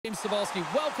Cebulski,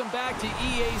 welcome back to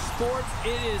EA Sports.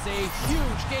 It is a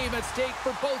huge game at stake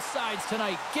for both sides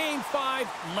tonight. Game 5,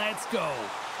 let's go.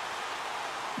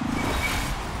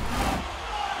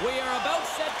 We are about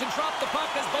set to drop the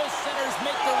puck as both centers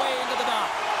make their way into the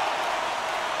dock.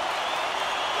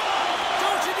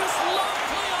 Don't you just love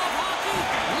playoff hockey?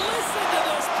 Listen to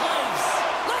this place.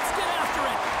 Let's get after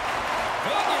it.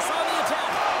 Vegas on the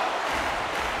attack.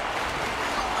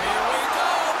 Here we go.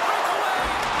 Breakaway.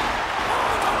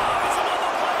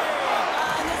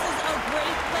 This is a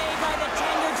great play by the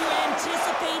tender to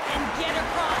anticipate and get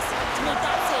across to make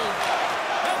that save.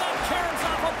 And then caroms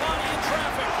off a body in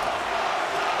traffic.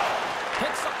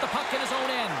 Picks up the puck in his own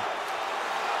end.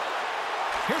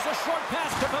 Here's a short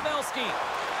pass to Pavelski.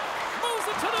 Moves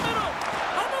it to the middle.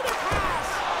 Another pass.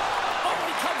 Oh,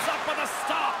 he comes up with a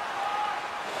stop.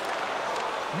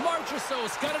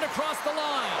 Marchessault's got it across the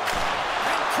line.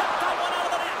 And kept that one out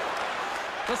of the net.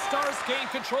 The Stars gain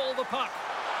control of the puck.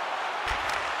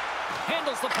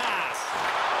 Handles the pass.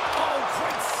 Oh,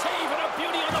 great save and a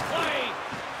beauty on the play.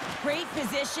 Great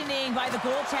positioning by the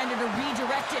goaltender to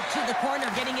redirect it to the corner,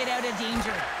 getting it out of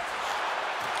danger.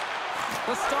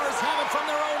 The Stars have it from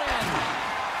their own end.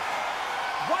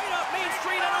 Right up Main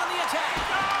Street and on the attack.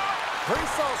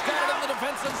 Brisso's got it in the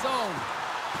defensive zone.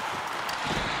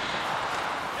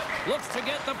 Looks to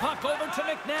get the puck over to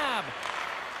McNabb.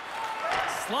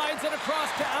 Slides it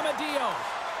across to Amadio.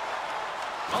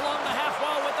 Along the half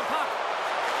wall with the puck.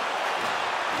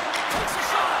 Takes a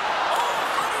shot. Oh,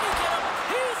 how did he get a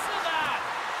piece of that?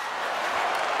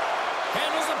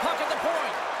 Handles the puck at the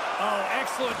point. Oh,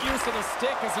 excellent use of the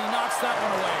stick as he knocks that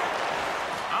one away.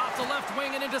 Off the left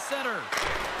wing and into center.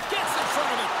 Gets in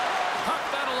front of it. Puck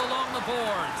battle along the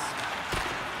boards.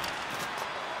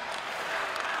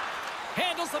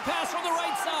 Handles the pass from the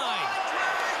right side.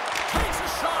 Takes a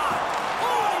shot.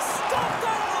 Oh, he stopped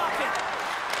that rocket.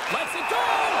 Lets it go.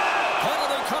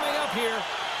 Penalty coming up here.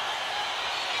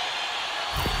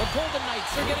 The Golden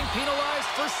Knights are getting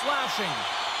penalized for slashing.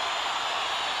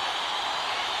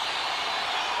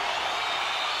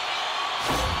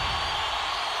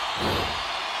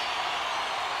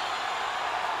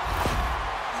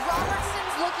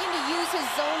 Robertson's looking to use his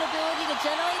zone ability to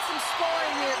generate some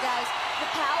scoring here, guys. The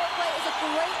power play is a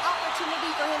great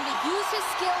opportunity for him to use his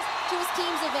skills to his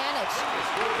team's advantage.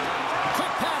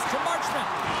 Quick pass to Marchment,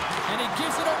 and he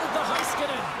gives it over to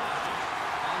Heiskanen.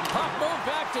 Puck moved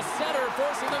back to center,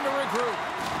 forcing them to regroup.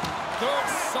 Good,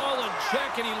 solid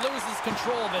check, and he loses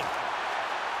control of it.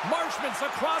 Marchment's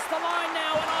across the line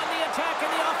now and on the attack in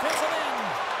the offensive end.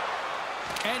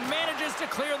 And manages to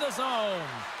clear the zone.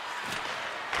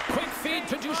 Quick feed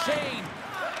to Duchesne.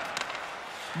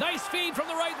 Nice feed from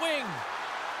the right wing.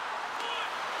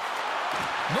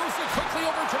 Moves it quickly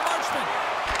over to Marchment.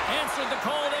 Answered the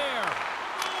call there.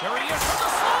 There he is from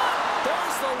the slot.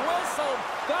 There's the whistle.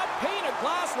 That pane of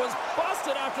glass was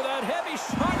busted after that heavy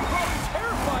shot. Probably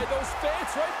terrified those fans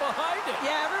right behind it.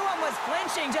 Yeah, everyone was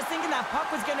flinching, just thinking that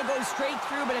puck was going to go straight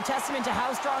through, but a testament to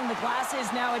how strong the glass is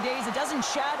nowadays. It doesn't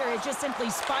shatter, it just simply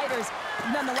spiders.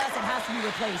 Nonetheless, it has to be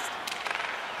replaced.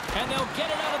 And they'll get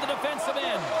it out of the defensive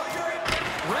end.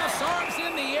 Ref's arms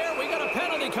in the air. We got a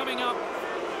penalty coming up.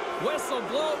 Whistle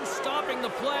blown, stopping the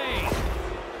play.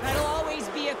 That'll always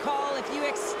be a call. If you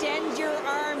extend your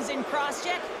arms and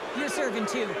cross-check, you're serving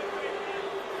too.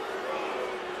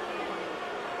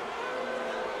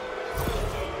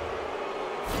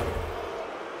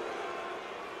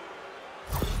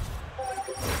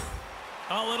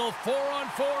 A little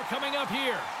 4-on-4 coming up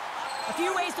here. A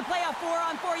few ways to play a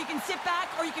 4-on-4. You can sit back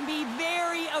or you can be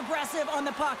very aggressive on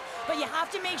the puck. But you have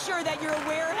to make sure that you're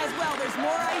aware as well. There's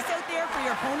more ice out there for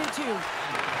your opponent too.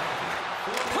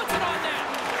 Puts it on net.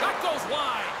 That goes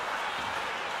wide.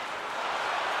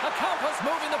 Accomplice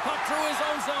moving the puck through his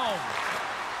own zone.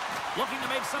 Looking to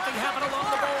make something happen along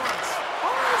the boards.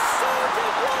 Oh, saved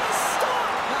it. What a stop.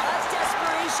 Now that's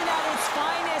desperation at its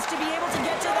finest, to be able to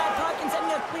get to that puck and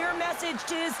sending a clear message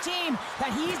to his team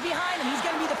that he's behind him. He's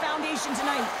going to be the foundation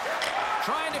tonight.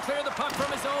 Trying to clear the puck from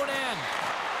his own end.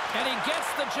 And he gets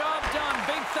the job done.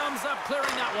 Big thumbs up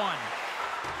clearing that one.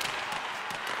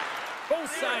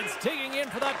 Both sides digging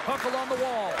in for that puck along the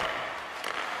wall.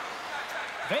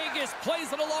 Vegas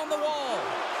plays it along the wall.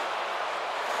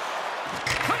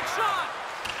 Quick shot!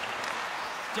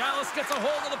 Dallas gets a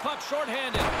hold of the puck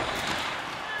shorthanded.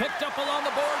 Picked up along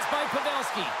the boards by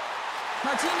Pavelski.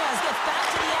 Martinez gets back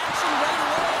to the action right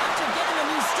away after getting a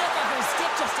new stick after his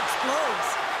stick just explodes.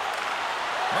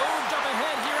 Moved up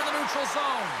ahead here in the neutral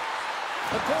zone.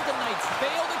 The Golden Knights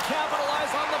fail to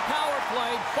capitalize on the power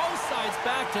play. Both sides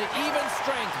back to even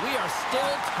strength. We are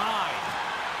still tied.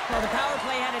 Well, the power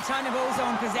play had a ton of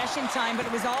ozone possession time, but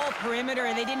it was all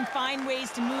perimeter, and they didn't find ways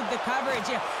to move the coverage.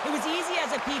 It was easy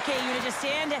as a PK unit to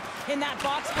stand in that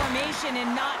box formation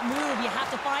and not move. You have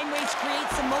to find ways to create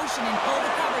some motion and pull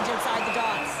the coverage outside the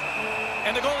dots.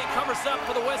 And the goalie covers up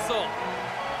for the whistle.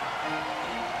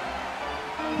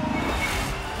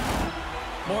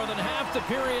 More than half the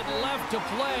period left to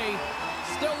play.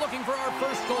 Still looking for our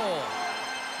first goal.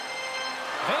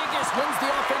 Vegas wins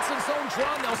the offensive zone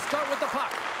draw. They'll start with the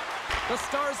puck. The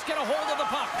Stars get a hold of the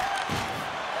puck.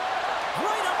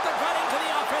 Right up the gut into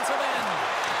the offensive end.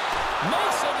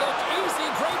 Makes it look easy.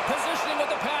 Great positioning with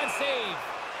the pad save.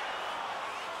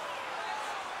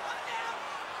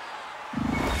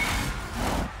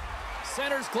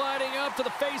 Center's gliding up to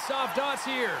the face-off dots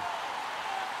here.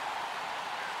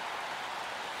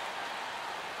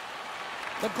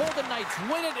 The Golden Knights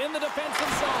win it in the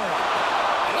defensive zone.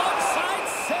 Left side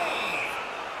save.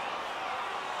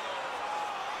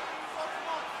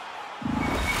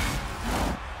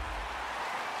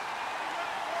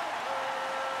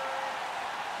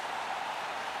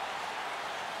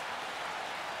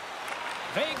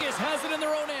 Vegas has it in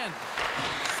their own end.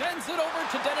 Sends it over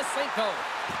to Denisenko.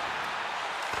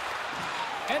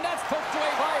 And that's poked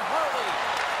away by Harley.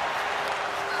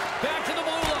 Back to the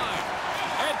blue line.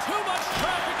 And too much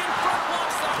traffic in front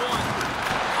blocks that one.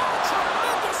 Oh,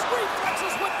 tremendous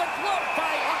reflexes with the glove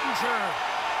by Ottinger.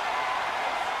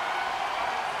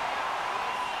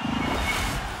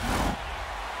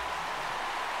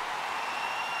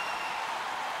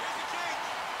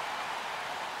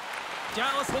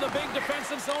 Dallas with a big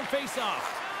defensive zone faceoff.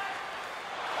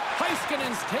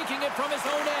 Heiskanen's taking it from his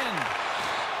own end.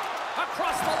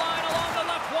 Across the line along the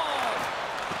left wall.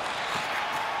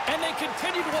 And they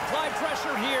continue to apply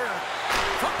pressure here.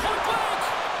 From point blank.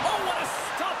 Oh, what a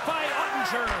stop by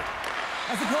Ottinger.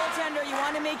 As a goaltender, you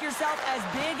want to make yourself as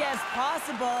big as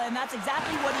possible, and that's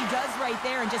exactly what he does right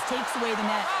there and just takes away the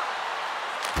net.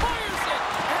 Fires it,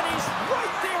 and he's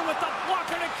right there with the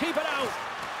blocker to keep it out.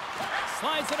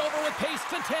 Slides it over with pace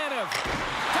to Tanev.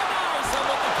 Denies him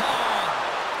with the pad.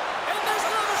 And there's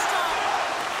another stop.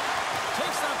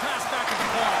 Takes that pass back at the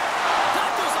point.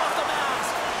 That goes off the mask.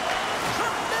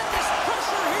 Tremendous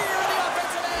pressure here in the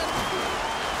offensive end.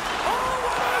 Oh,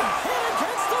 what a hit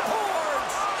against the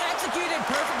boards. Executed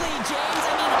perfectly, James.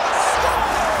 I mean,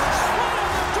 Scores right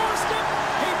on the doorstep.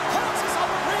 He pounces on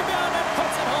the rebound and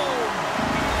puts it home.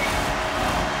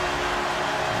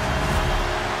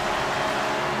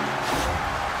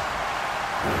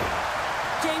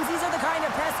 James, these are the kind of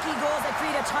pesky goals that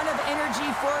create a ton of energy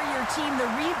for your team. The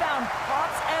rebound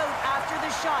pops out after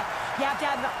the shot. You have to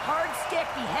have a hard stick,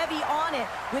 be heavy on it,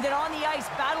 with it on the ice,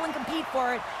 battle and compete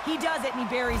for it. He does it, and he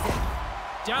buries it.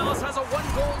 Dallas has a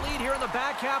one-goal lead here in the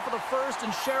back half of the first, and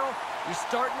Cheryl, you're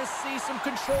starting to see some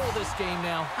control of this game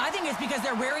now. I think it's because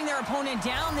they're wearing their opponent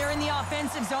down. They're in the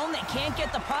offensive zone. They can't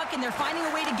get the puck, and they're finding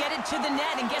a way to get it to the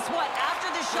net. And guess what? After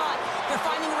the shot, they're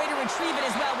finding a way to retrieve it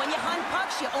as well. When you hunt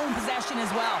pucks, you own possession as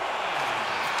well.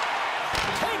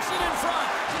 Takes it in front,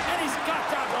 and he's got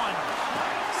that one.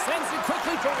 Sends it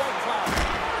quickly to Whitecloud.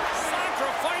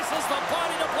 Sacrifices the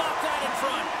body to block that in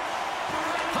front.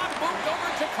 Puck moved over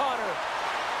to Cotter.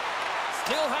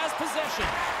 Still has possession.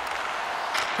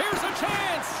 Here's a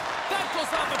chance. That goes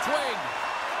off a twig.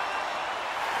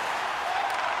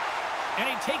 And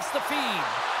he takes the feed.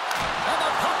 And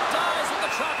the puck dies with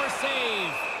the chopper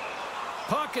save.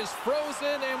 Puck is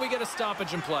frozen, and we get a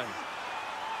stoppage in play.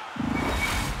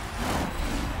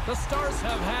 The Stars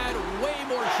have had way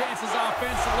more chances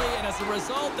offensively, and as a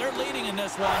result, they're leading in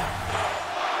this one.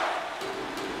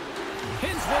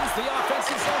 Hins wins the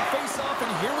offensive zone face-off,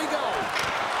 and here we go.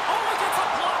 Oh, he gets a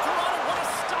blocker on it. What a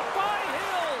stop by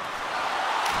Hill.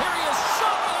 Here he is,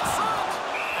 shot in front.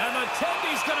 And the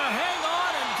Tendy's going to hang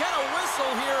on and get a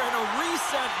whistle here and a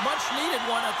reset, much-needed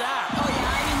one at that. Oh,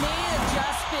 yeah, I mean, they have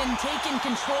just been taken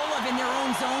control of in their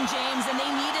own zone, James, and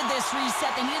they needed this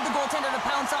reset. They needed the goaltender to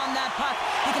pounce on that puck.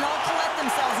 They can all collect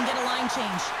themselves and get a line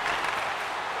change.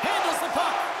 Handles the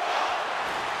puck.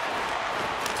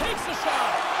 Takes the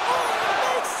shot. Oh,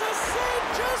 makes the save,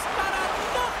 just not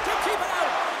enough to keep it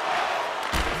out.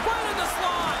 Right in the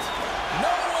slot.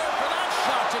 Nowhere for that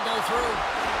shot to go through.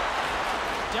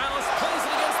 Dallas plays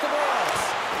it against the boards.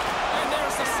 And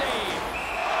there's the save.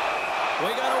 We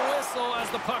got a whistle as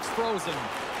the puck's frozen.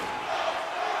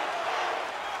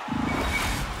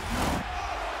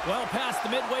 Well past the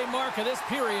midway mark of this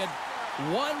period.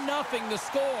 1-0 the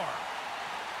score.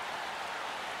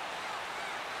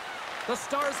 The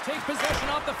Stars take possession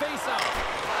off the faceoff.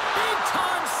 Big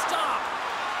time stop.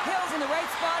 Hill's in the right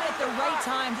spot at the right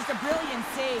time. Just a brilliant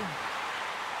save.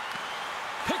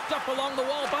 Picked up along the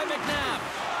wall by McNabb.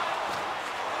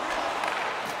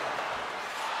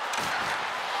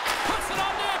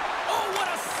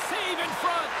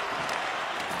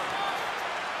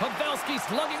 Pavelski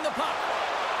slugging the puck.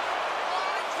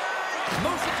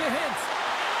 Moves it to Hintz.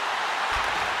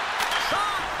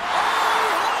 Shot!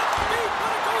 Oh, deep,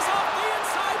 but it goes off the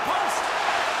inside post.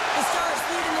 The Stars'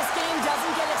 lead in this game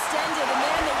doesn't get extended, and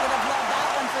man, they would have loved that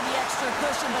one for the extra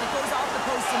cushion, but it goes off the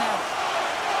post and out.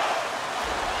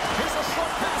 Here's a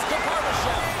short pass to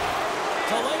Barbashev.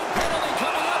 Delayed penalty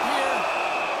coming up here.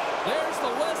 There's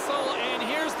the whistle, and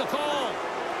here's the call.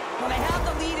 Well, they have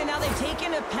the lead, and now they've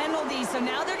taken a penalty, so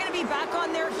now they're going to be back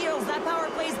on their heels. That power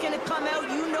play is going to come out.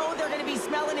 You know they're going to be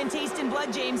smelling and tasting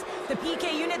blood, James. The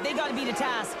PK unit, they got to be to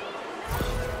task.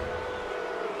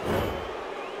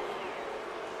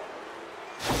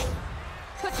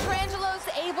 Petrangelo's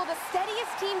able to steady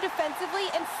his team defensively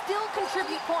and still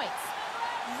contribute points.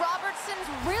 Robertson's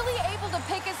really able to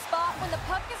pick his spot when the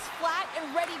puck is flat and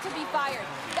ready to be fired.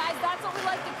 Guys, that's what we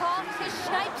like to call his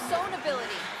snipe zone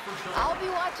ability. I'll be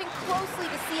watching closely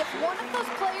to see if one of those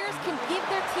players can give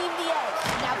their team the edge.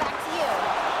 Now back to you.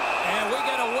 And we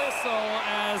get a whistle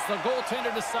as the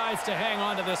goaltender decides to hang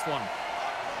on to this one.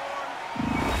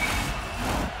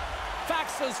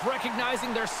 Faxa's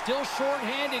recognizing they're still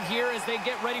short-handed here as they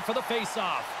get ready for the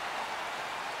face-off.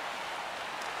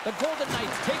 The Golden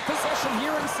Knights take possession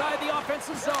here inside the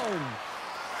offensive zone.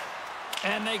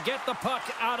 And they get the puck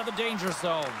out of the danger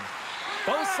zone.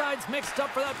 Both sides mixed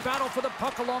up for that battle for the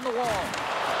puck along the wall.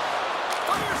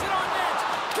 Fires it on net.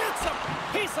 Gets a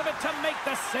piece of it to make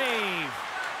the save.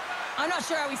 I'm not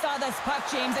sure how we saw this puck,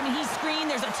 James. I mean, he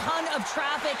screened, there's a ton of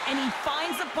traffic, and he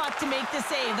finds the puck to make the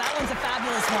save. That one's a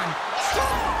fabulous one.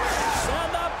 Scores!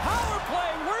 And the power play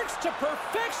works to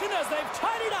perfection as they've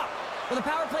tied it up. Well, the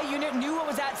power play unit knew what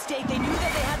was at stake. They knew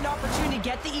that they had an opportunity to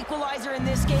get the equalizer in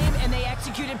this game, and they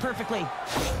executed perfectly.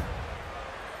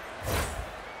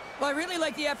 Well, I really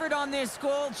like the effort on this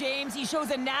goal, James. He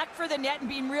shows a knack for the net and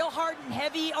being real hard and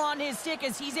heavy on his stick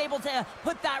as he's able to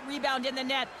put that rebound in the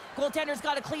net. Goaltender's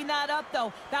got to clean that up,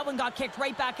 though. That one got kicked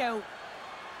right back out.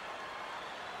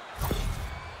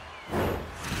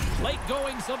 Late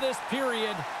goings of this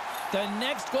period. The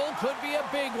next goal could be a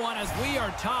big one as we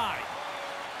are tied.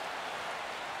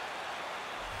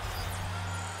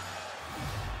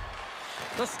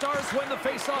 The Stars win the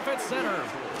faceoff at center.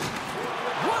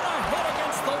 What a hit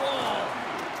against the wall.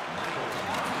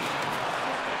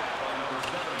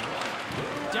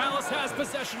 Dallas has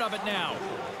possession of it now.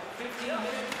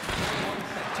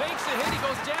 Takes a hit, he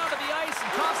goes down to the ice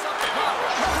and coughs up the puck.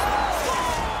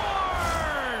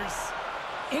 Scores!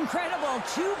 Incredible.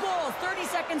 2 goals, 30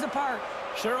 seconds apart.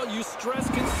 Cheryl, you stress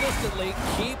consistently,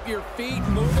 keep your feet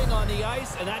moving on the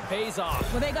ice, and that pays off.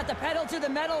 Well, they got the pedal to the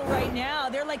metal right now.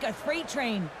 They're like a freight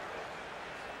train.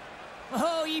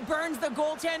 Oh, he burns the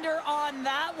goaltender on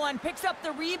that one. Picks up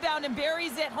the rebound and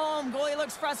buries it home. Goalie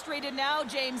looks frustrated now.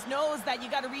 James knows that you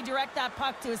got to redirect that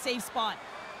puck to a safe spot.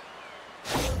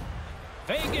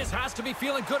 Vegas has to be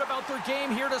feeling good about their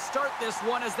game here to start this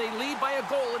one as they lead by a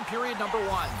goal in period number 1.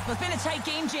 Well, it's been a tight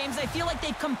game, James. I feel like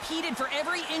they've competed for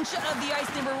every inch of the ice.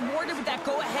 They were rewarded with that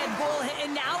go-ahead goal,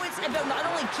 and now it's about not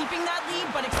only keeping that lead,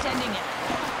 but extending it.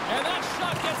 And that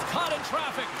shot gets caught in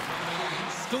traffic.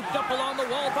 Scooped up along the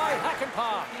wall by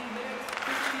Hakanpää.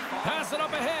 Pass it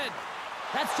up ahead.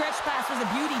 That stretch pass was a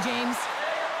beauty, James.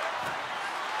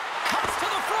 Cuts to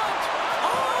the front.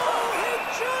 Oh, he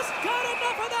just got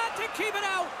enough of that to keep it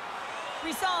out.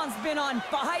 Brisson's been on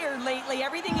fire lately.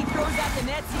 Everything he throws at the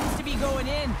net seems to be going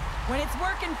in. When it's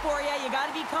working for you, you got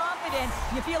to be confident.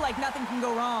 You feel like nothing can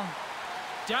go wrong.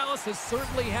 Dallas has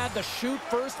certainly had the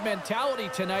shoot-first mentality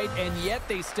tonight, and yet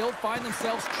they still find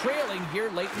themselves trailing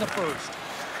here late in the first.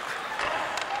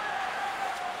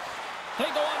 They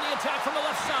go on the attack from the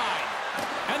left side.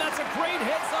 And that's a great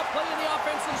heads-up play in the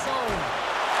offensive zone.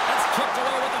 That's kicked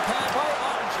away with the pad by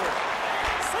Ottinger.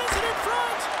 Sends it in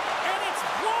front, and it's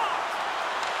blocked.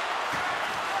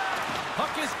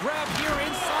 Puck is grabbed here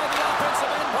inside the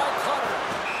offensive end by Clutter.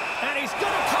 And he's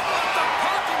going to come off the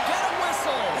puck and get a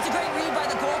whistle. It's a great read by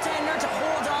the goaltender to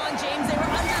hold on, James. They were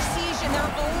under siege in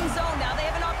their own zone. Now they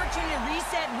have an opportunity to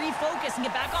reset, refocus, and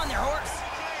get back on their horse.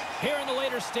 Here in the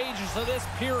later stages of this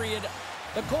period,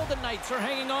 the Golden Knights are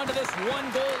hanging on to this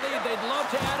 1-goal lead. They'd love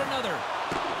to add another.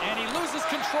 And he loses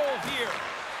control here.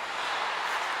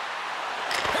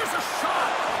 Here's a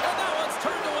shot, and that one's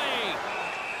turned away.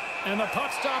 And the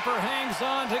puck stopper hangs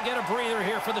on to get a breather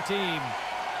here for the team.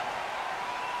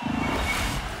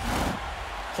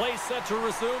 Play set to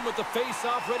resume with the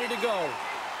face-off ready to go.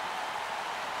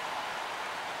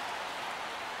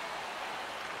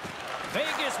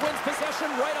 Vegas wins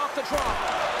possession right off the drop.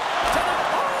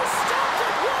 Stopped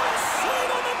it! What a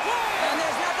save on the play! And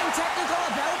there's nothing technical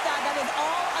about that. That is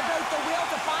all about the will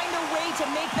to find a way to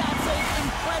make that save.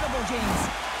 Incredible, James.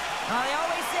 They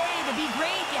always say to be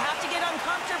great, you have to get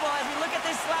uncomfortable. As we look at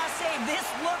this last save, this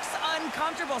looks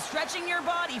uncomfortable. Stretching your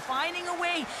body, finding a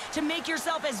way to make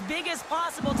yourself as big as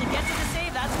possible to get to the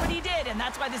save. That's what he did, and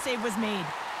that's why the save was made.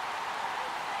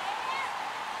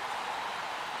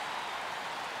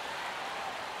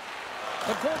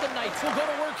 The Golden Knights will go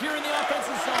to work here in the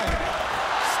offensive zone.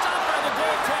 Stopped by the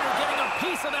goaltender, getting a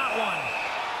piece of that one.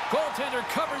 Goaltender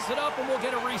covers it up, and we'll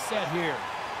get a reset here.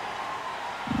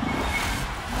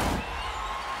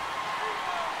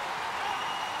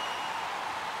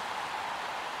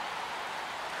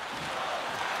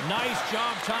 Nice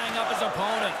job tying up his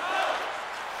opponent.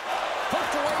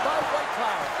 Poked away by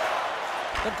Whitecloud.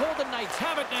 The Golden Knights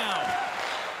have it now.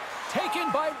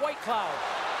 Taken by Whitecloud.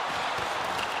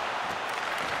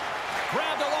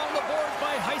 Grabbed along the boards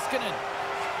by Heiskanen.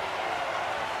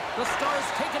 The Stars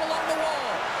take it along the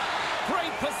wall.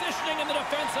 Great positioning in the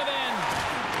defensive end.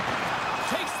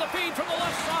 Takes the feed from the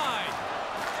left side.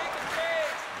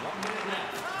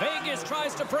 Vegas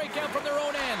tries to break out from their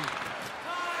own end.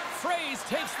 Fraze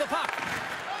takes the puck.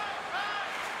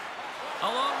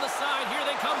 Along the side, here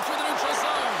they come through the neutral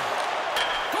zone.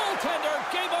 Goaltender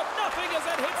gave up nothing as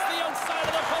it hits the outside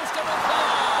of the post of the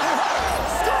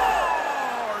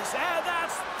scores! And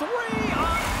that's 3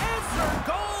 unanswered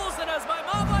goals. And as my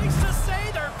mom likes to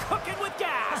say, they're cooking with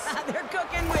gas. They're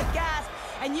cooking with gas.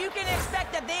 And you can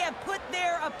expect that they have put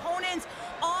their opponents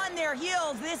on their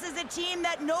heels. This is a team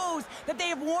that knows that they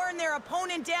have worn their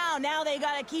opponent down. Now they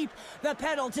got to keep the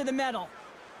pedal to the metal.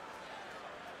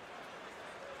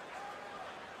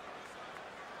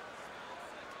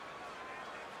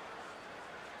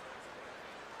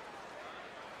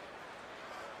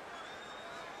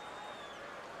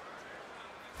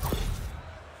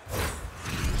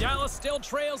 Dallas still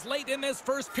trails late in this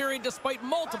first period despite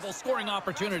multiple scoring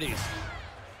opportunities.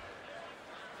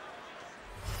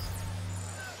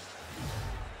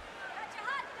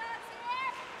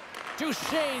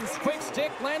 Duchesne's quick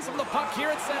stick lands him the puck here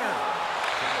at center.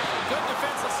 Good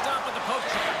defensive stop with the poke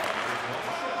check.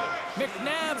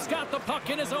 McNabb's got the puck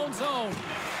in his own zone.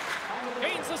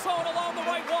 Gains the zone along the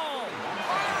right wall.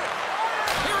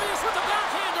 Here he is with the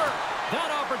backhander. That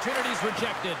opportunity's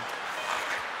rejected.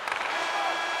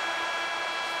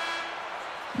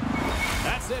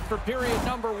 That's it for period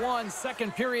number 1.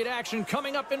 Second period action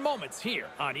coming up in moments here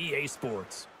on EA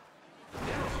Sports.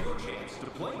 Now's your chance to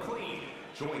play clean.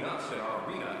 Join us at our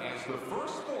arena as the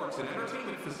first sports and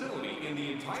entertainment facility in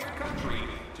the entire country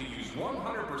to use 100%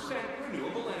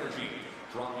 renewable energy.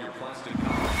 Drop your plastic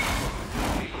cups.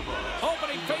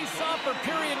 Opening face-off for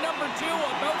period number 2,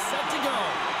 about set to go.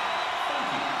 Thank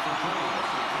you for joining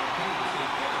us in campaign to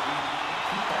save energy.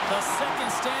 The second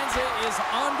stanza is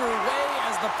underway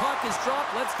as the puck is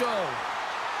dropped. Let's go.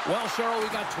 Well, Cheryl, we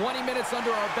got 20 minutes under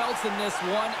our belts in this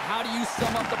one. How do you sum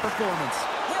up the performance?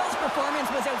 Hill's performance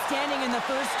was outstanding in the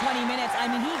first 20 minutes. I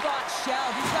mean, he got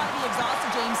shelled. He's got to be exhausted,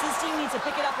 James. His team needs to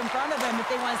pick it up in front of him if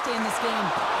they want to stay in this game.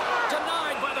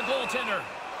 Denied by the goaltender.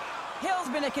 Hill's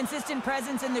been a consistent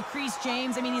presence in the crease,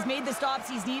 James. I mean, he's made the stops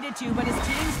he's needed to, but his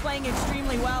team's playing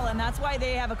extremely well, and that's why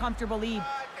they have a comfortable lead.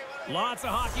 Lots of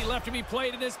hockey left to be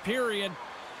played in this period.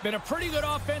 Been a pretty good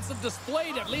offensive display,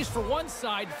 at least for one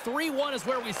side. 3-1 is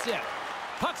where we sit.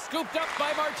 Puck scooped up by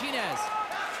Martinez.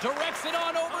 Directs it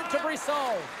on over to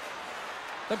Brisson.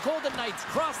 The Golden Knights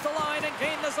cross the line and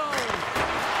gain the zone.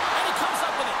 And he comes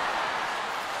up with it.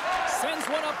 Sends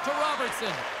one up to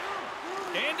Robertson.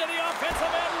 Into the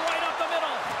offensive end, right up the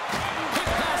middle.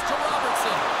 Quick pass to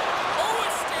Robertson. Oh,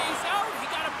 it stays out. He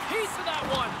got a piece of that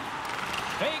one.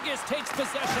 Vegas takes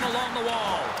possession along the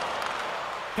wall.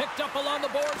 Picked up along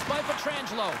the boards by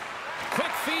Pietrangelo.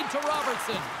 Quick feed to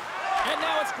Robertson. And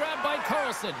now it's grabbed by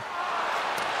Carlson.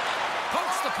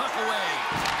 Pokes the puck away.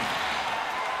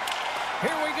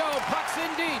 Here we go. Puck's in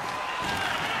deep.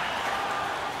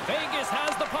 Vegas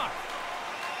has the puck.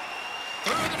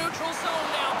 Through the neutral zone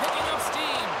now, picking up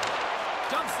steam.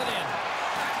 Dumps it in.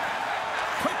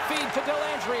 Quick feed to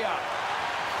Dellandrea.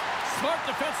 Smart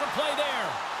defensive play there.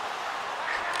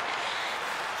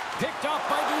 Picked off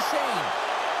by Duchesne.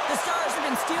 The Stars have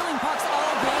been stealing pucks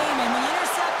all game, and when you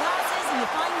intercept passes and you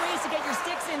find ways to get your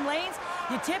sticks in lanes,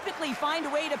 you typically find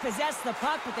a way to possess the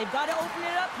puck, but they've got to open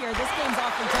it up here. This game's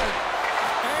awfully tight.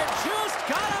 And just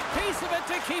got a piece of it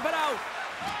to keep it out.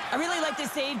 I really like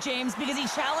this save, James, because he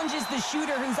challenges the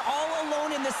shooter who's all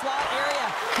alone in the slot area.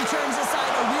 He turns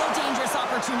aside a real dangerous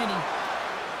opportunity.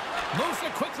 Moves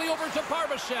it quickly over to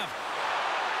Barbashev.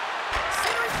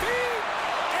 Center feed,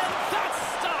 and that's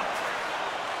stopped.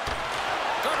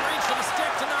 Good reach to the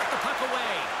stick to knock the puck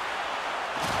away.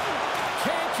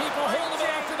 Can't keep a hold of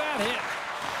it after that hit.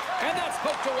 And that's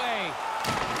poked away.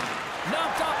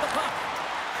 Knocked off the puck.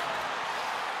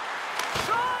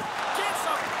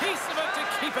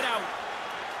 keep it out.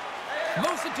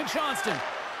 Moves it to Johnston.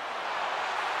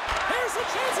 Here's a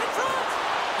chance in front.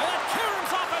 And that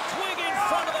caroms off a twig in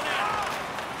front of the net.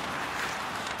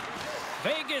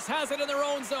 Vegas has it in their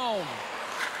own zone.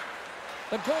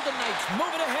 The Golden Knights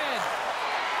move it ahead.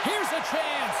 Here's a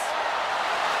chance.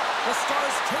 The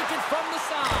Stars take it from the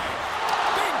side.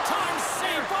 Big time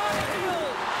save by Hill.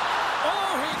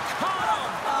 Oh, he caught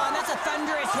him. That's a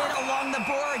thunderous hit along the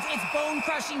boards. It's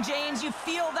bone-crushing, James. You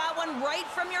feel that one right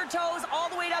from your toes all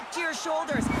the way up to your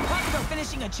shoulders. Talk about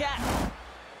finishing a check.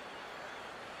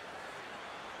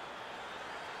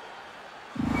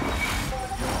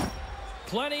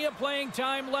 Plenty of playing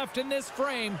time left in this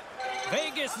frame.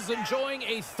 Vegas is enjoying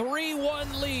a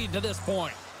 3-1 lead to this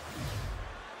point.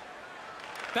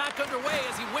 Back underway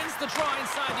as he wins the draw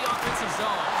inside the offensive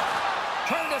zone.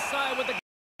 Turned aside with the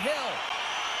Hill.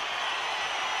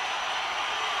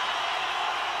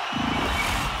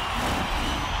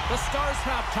 The Stars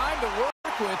have time to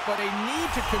work with, but they need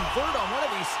to convert on one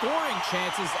of these scoring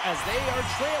chances as they are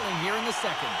trailing here in the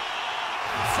second.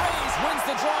 Freeze wins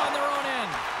the draw on their own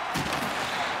end.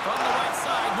 From the right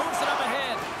side, moves it up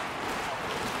ahead.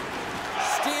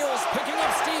 Steals, picking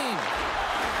up steam.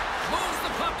 Moves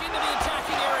the puck into the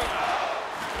attacking area.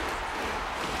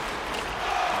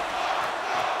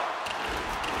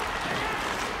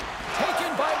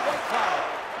 Taken by Whitecloud.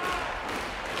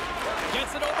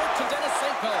 Gets it over to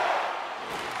Denisenko.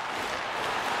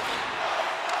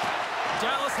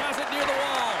 Dallas has it near the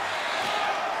wall.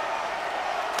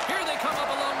 Here they come up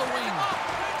along the wing.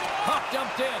 Puck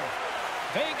dumped in.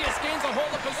 Vegas gains a hold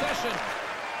of possession.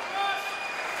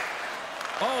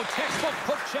 Oh, textbook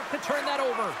poke check to turn that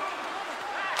over.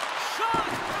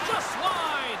 Shot! Just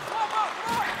wide!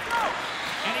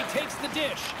 And he takes the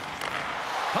dish.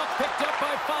 Puck picked up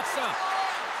by Foxa.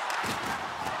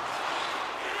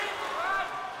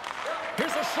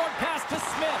 Here's a short pass to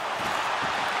Smith.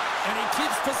 And he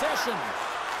keeps possession.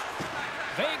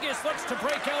 Vegas looks to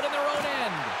break out in their own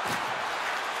end.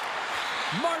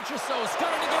 Marchessault's got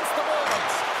it against the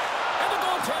boards. And the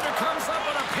goaltender comes up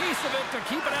with a piece of it to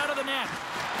keep it out of the net.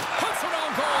 Puts it on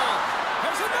goal.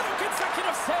 There's another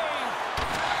consecutive save.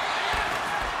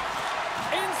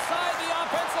 Inside the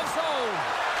offensive zone.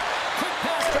 Quick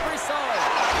pass to Brisson.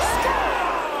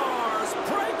 Stars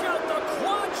break out the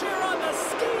quad here on the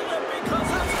ski lift because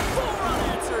that's 4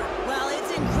 unanswered. Well,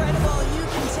 it's incredible. You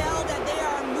can tell that they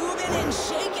are moving and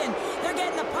shaking. They're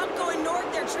getting the puck going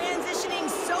north. They're transitioning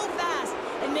so fast.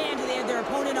 And man, do they have their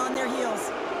opponent on their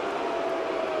heels.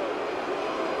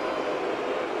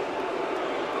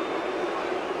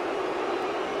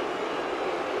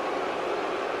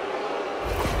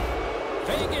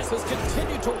 Vegas has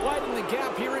continued to widen the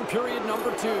gap here in period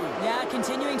number 2. Yeah,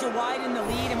 continuing to widen the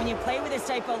lead. And when you play with this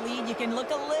type of lead, you can look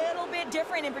a little bit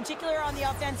different. In particular on the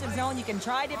offensive zone, you can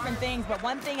try different things, but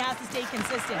one thing has to stay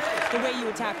consistent, the way you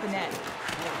attack the net.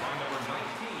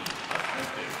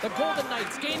 The Golden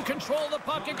Knights gain control of the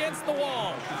puck against the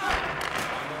wall.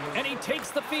 And he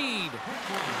takes the feed.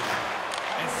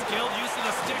 And skilled use of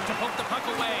the stick to poke the puck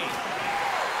away.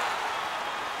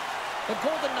 The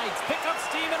Golden Knights pick up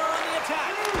steam and are on the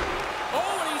attack.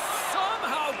 Oh, and he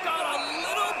somehow got a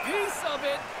little piece of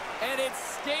it, and it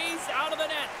stays out of the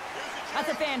net. That's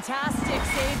a fantastic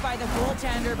save by the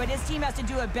goaltender, but his team has to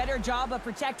do a better job of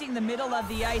protecting the middle of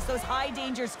the ice. Those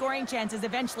high-danger scoring chances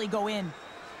eventually go in.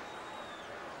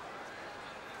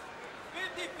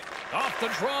 Off the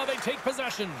draw, they take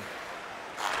possession.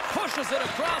 Pushes it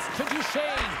across to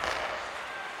Duchesne.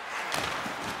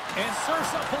 And serves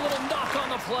up a little knock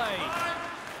on the play.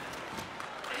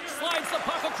 Slides the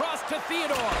puck across to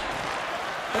Theodore.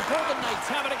 The Golden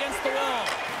Knights have it against the wall.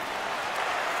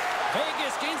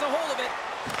 Vegas gains a hold of it.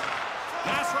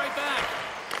 Pass right back.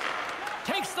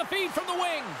 Takes the feed from the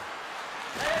wing.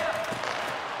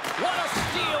 What a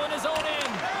steal in his own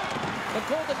end. The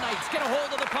Golden Knights get a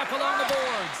hold of the puck along the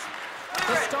boards.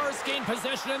 The Stars gain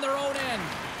possession in their own end.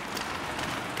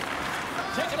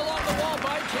 Taken along the wall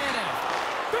by Tanev.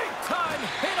 Big time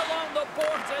hit along the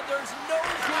boards, and there's no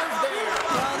give there.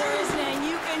 Well, there isn't, and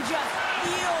you can just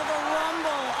feel the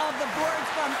rumble of the boards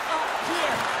from up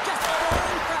here. Just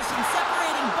bone-crushing,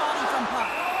 separating body from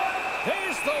puck.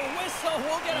 There's the whistle.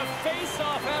 We'll get a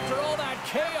face-off after all that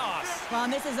chaos. Well,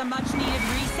 and this is a much-needed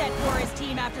reset for his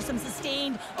team after some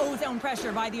sustained ozone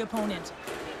pressure by the opponent.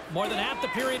 More than half the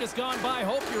period has gone by.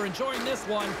 Hope you're enjoying this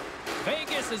one.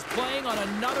 Vegas is playing on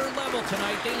another level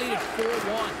tonight. They lead at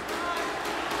 4-1.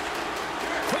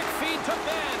 Quick feed to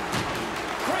Ben.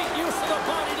 Great use of the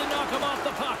body to knock him off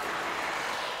the puck.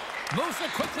 Moves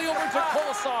it quickly over to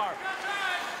Kolesar.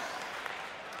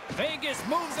 Vegas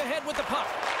moves ahead with the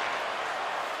puck.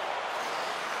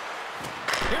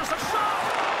 Here's a shot.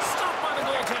 Stopped by the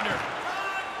goaltender.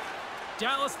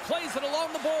 Dallas plays it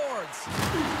along the boards.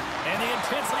 And the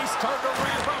intensity's starting to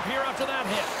ramp up here after that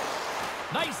hit.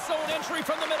 Nice zone entry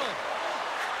from the middle.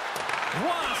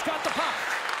 Ross got the puck.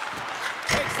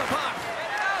 Takes the puck.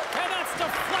 And that's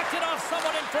deflected off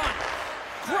someone in front.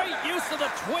 Great use of the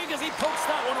twig as he pokes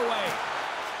that one away.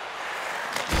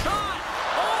 Shot!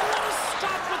 Oh, what a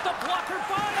stop with the blocker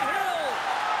by Hill!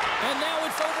 And now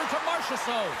it's over to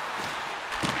Marchessault.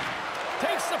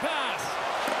 Takes the pass.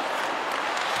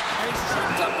 And he's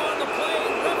tripped up on the play.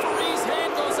 Referee's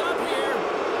hand goes up here.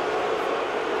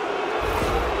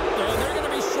 And they're going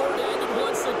to be short-handed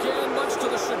once again, much to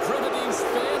the chagrin of these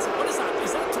fans. What is that?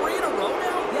 Is that 3 in a row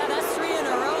now? Yeah, that's 3 in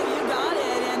a row. You got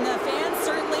it. And the fans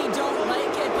certainly don't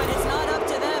like it, but it's not up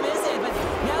to them, is it? But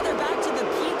now they're back to the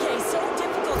PK. So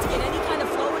difficult to get any kind of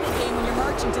flow in a game when you're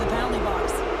marching to the penalty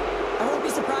box. I won't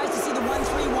be surprised to see the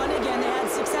 1-3-1 again. They had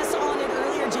success on it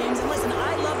earlier, James. And listen,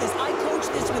 I love this. I coach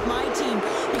this with my team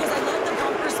because I love the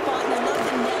bumper spot and I love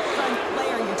the net front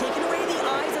player. You're taking away the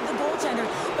eyes of the goaltender,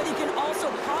 but you can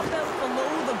also pop out below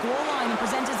the goal line and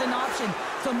present as an option.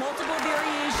 So multiple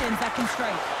variations that can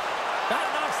strike. That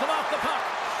knocks him off the puck.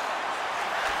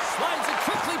 Slides it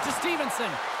quickly to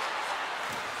Stevenson.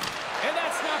 And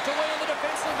that's knocked away in the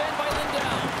defensive end by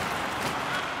Lindell.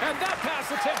 And that pass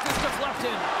attempt is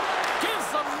deflected.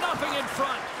 Gives them nothing in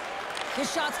front. His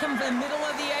shot's come from the middle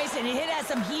of the ice, and it has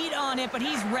some heat on it, but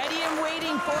he's ready and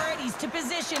waiting for it. He's to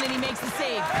position, and he makes the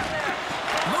save.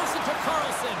 Moves it to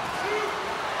Carlson.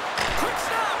 Quick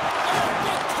snap! Oh,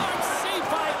 big-time save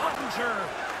by Ottinger.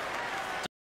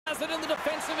 Has it in the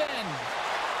defensive end.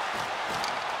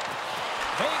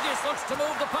 Vegas looks to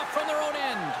move the puck from their own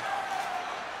end.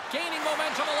 Gaining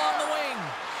momentum along the wing.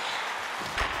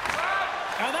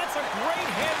 And that's a great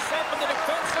heads-up in the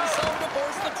defensive zone to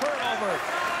force the turnover.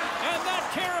 And that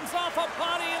caroms off a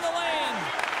body in the lane.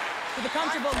 With a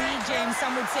comfortable lead, James,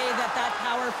 some would say that that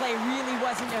power play really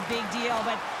wasn't a big deal,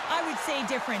 but I would say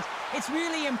different. It's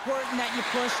really important that you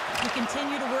push, you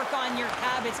continue to work on your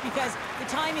habits because the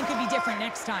timing could be different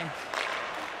next time.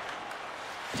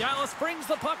 Dallas brings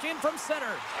the puck in from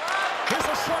center. Here's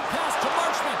a short pass to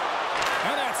Marchment.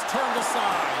 And that's turned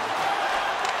aside.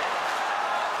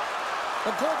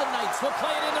 The Golden Knights will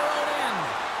play it in their own end.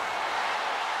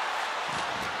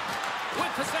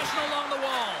 With possession along the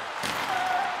wall.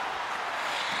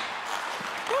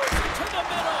 Moves it to the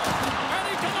middle. And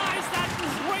he denies that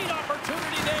great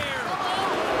opportunity there.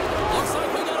 Looks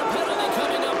like we got a penalty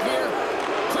coming up here.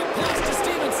 Quick pass to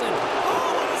Stevenson.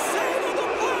 Oh, what a save of the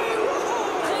play.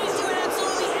 Whoa. He's doing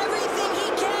absolutely everything he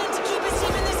can to keep his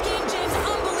team in this game, James.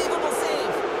 Unbelievable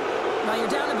save. Now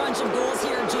you're down a bunch of goals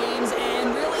here, James,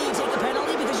 and really you take the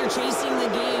penalty because you're chasing the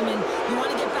game and you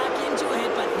want to get back into it,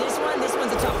 but this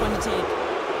one's a tough one to take.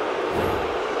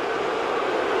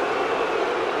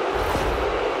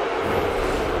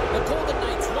 The Golden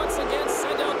Knights once again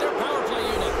send out their power play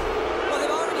unit. Well,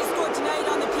 they've already scored tonight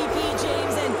on the PP,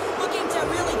 James, and looking to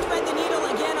really thread the needle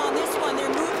again on this one.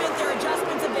 Their movement, their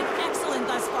adjustments have been excellent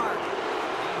thus far.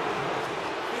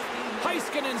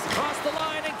 Heiskanen's crossed the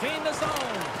line and gained the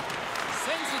zone.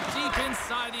 Sends it deep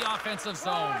inside the offensive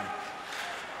zone.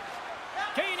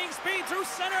 Gaining speed through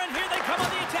center, and here they come on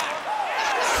the attack.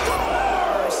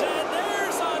 Scores! And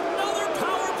there's another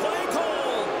power play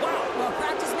goal. Wow. Well,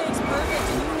 practice makes perfect,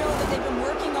 and you know that they've been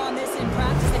working on this in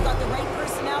practice. They've got the right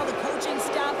personnel. The coaching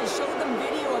staff has showed them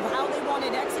video of how they want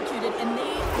it executed, and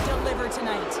they deliver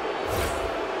tonight.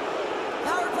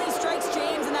 Power play strikes,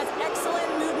 James, and that's excellent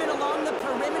movement along the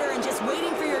perimeter and just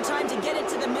waiting for your time to get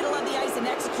it to the middle of the ice and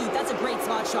execute. That's a great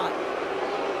slot shot.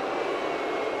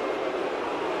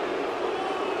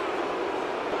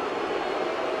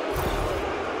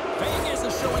 Vegas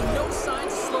is showing no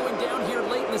signs of slowing down here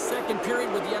late in the second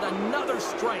period with yet another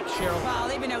strike, Cheryl. Wow,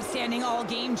 they've been outstanding all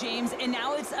game, James, and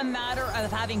now it's a matter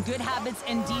of having good habits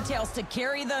and details to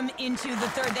carry them into the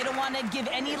third. They don't want to give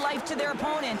any life to their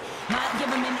opponent, not give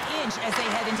them an inch as they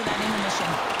head into that intermission.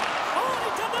 Oh, and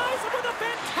he denies him with a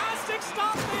fantastic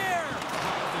stop there.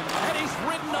 And he's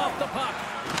ridden off the puck.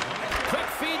 Quick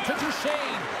feed to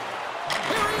Duchesne.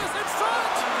 Here he is in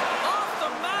front. Off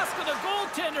the mask of the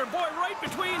goaltender. Boy, right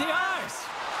between the eyes.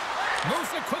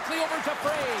 Moves it quickly over to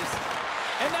Fraze.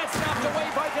 And that's snapped away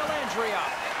by Dellandrea.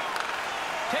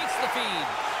 Takes the feed.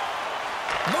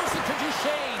 Moves it to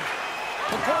Duchesne.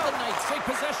 The Golden Knights take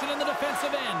possession in the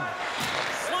defensive end.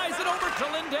 Slides it over to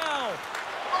Lindell.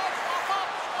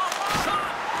 Shot!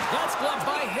 That's gloved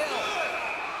by Hill.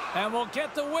 And we'll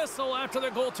get the whistle after the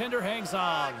goaltender hangs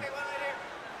on.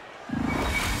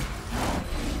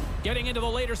 Getting into the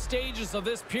later stages of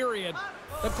this period,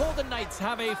 the Golden Knights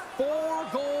have a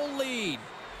 4-goal lead.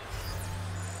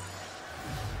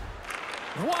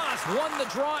 Wasp won the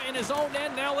draw in his own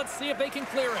end. Now let's see if they can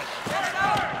clear it.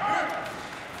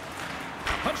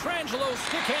 Petrangelo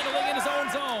stick handling in his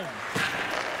own zone.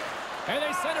 And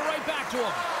they send it right back to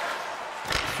him.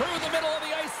 Through the middle of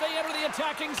the ice, they enter the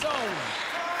attacking zone.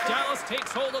 Dallas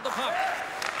takes hold of the puck.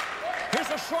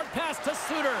 Here's a short pass to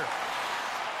Suter.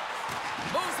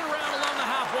 Moves it around along the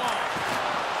half wall.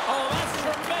 Oh, that's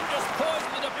tremendous poise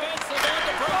in the defensive end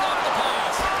to break off the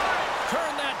pass.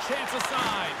 Turn that chance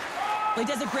aside. Well, he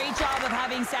does a great job of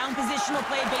having sound positional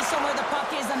play based on where the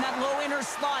puck is on that low inner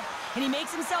slot. And he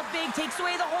makes himself big, takes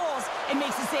away the holes, and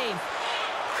makes a save.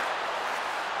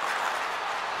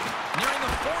 Nearing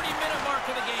the 40-minute mark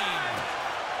of the game.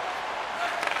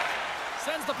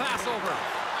 Sends the pass over.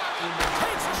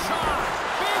 Takes a shot.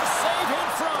 Big save in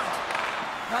front.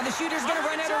 Now the shooter's going to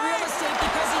run out of real estate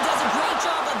because he does a great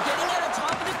job of getting out on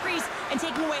top of the crease and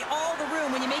taking away all the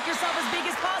room. When you make yourself as big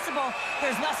as possible,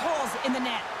 there's less holes in the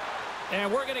net. And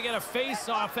we're going to get a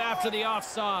face-off after the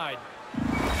offside.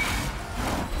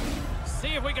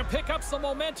 See if we can pick up some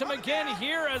momentum again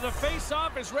here as a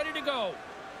face-off is ready to go.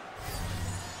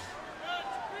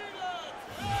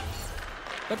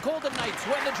 The Golden Knights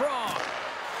win the draw.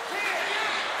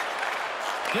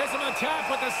 Gets an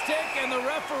attack with the stick, and the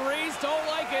referees don't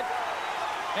like it.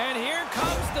 And here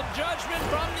comes the judgment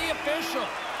from the official.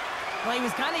 Well, he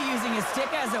was kind of using his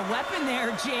stick as a weapon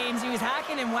there, James. He was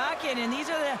hacking and whacking, and these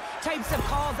are the types of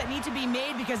calls that need to be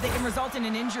made because they can result in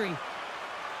an injury.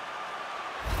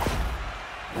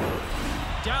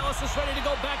 Dallas is ready to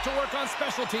go back to work on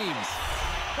special teams.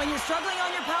 When you're struggling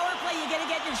on your power play, you got to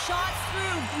get your shots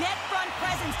through. Net front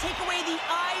presence, take away the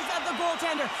eyes of the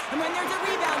goaltender. And when there's a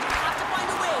rebound, you have to find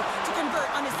a way to convert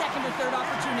on the second or third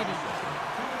opportunity.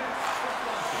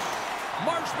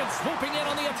 Marchman swooping in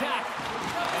on the attack.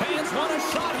 Fans want a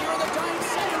shot here in the dying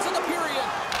seconds of the period.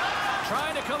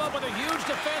 Trying to come up with a huge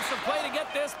defensive play to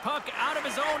get this puck out of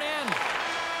his own end.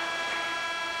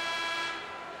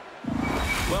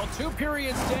 Well, 2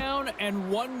 periods down and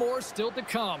 1 more still to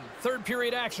come. Third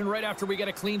period action right after we get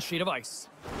a clean sheet of ice.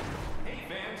 Hey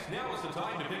fans, now is the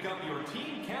time to pick up your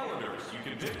team calendars. You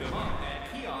can pick them up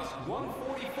at kiosk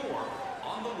 144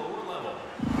 on the lower level.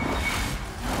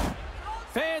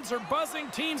 Fans are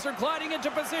buzzing. Teams are gliding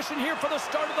into position here for the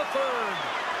start of the third.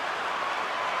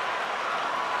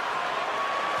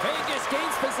 Vegas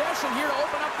gains possession here to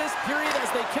open up this period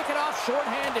as they kick it off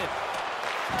shorthanded.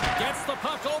 Gets the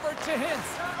puck over to Hintz.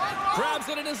 Grabs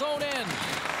it in his own end.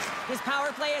 This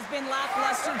power play has been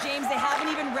lackluster, James. They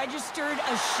haven't even registered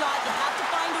a shot. You have to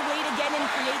find a way to get in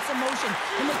and create some motion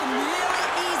and make them really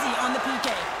easy on the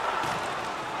PK.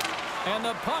 And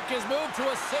the puck is moved to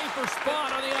a safer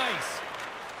spot on the ice.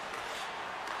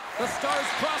 The Stars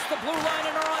cross the blue line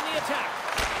and are on the attack.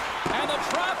 And the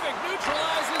traffic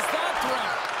neutralizes that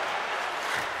threat.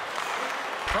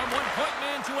 From one point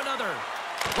man to another.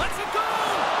 Lets it go!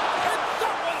 And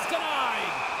that one's denied!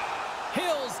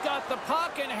 Hill's got the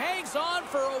puck and hangs on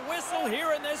for a whistle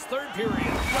here in this third period.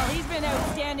 Well, he's been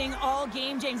outstanding all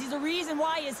game, James. He's the reason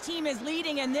why his team is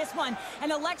leading in this one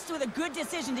and elects with a good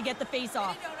decision to get the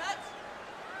face-off.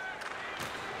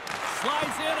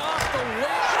 Slides in off the wing.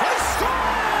 They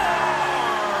score!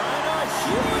 And a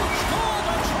huge goal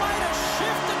to try to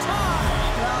shift the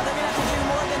tide. Well, they're going to have to do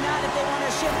more than that if they want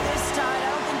to shift this tide. I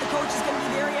don't think the coach is going to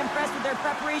be very impressed with their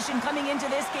preparation coming into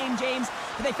this game, James.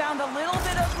 But they found a little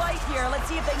bit of light here. Let's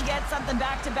see if they can get something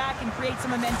back-to-back and create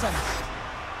some momentum.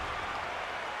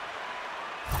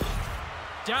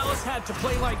 Dallas had to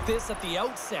play like this at the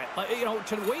outset. You know,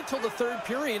 to wait till the third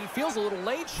period, it feels a little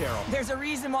late, Cheryl. There's a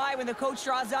reason why when the coach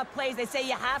draws up plays, they say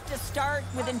you have to start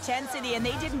with intensity, and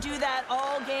they didn't do that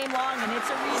all game long, and it's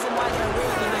a reason why they're way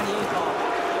behind the 8 ball.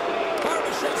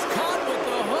 Barbashev's caught with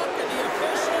the hook, and the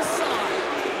officials side.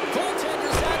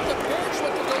 Goaltenders at the bench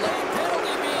with the delayed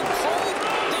penalty being called.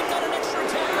 They've got an extra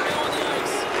attacker now on the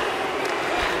ice.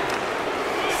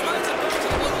 Slides it back to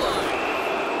the blue line.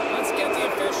 Let's get the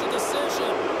official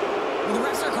decision. Well, the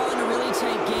refs are calling a really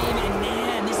tight game, and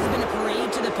man, this has been a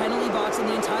parade to the penalty box, and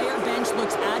the entire bench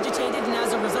looks agitated, and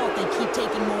as a result, they keep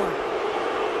taking more.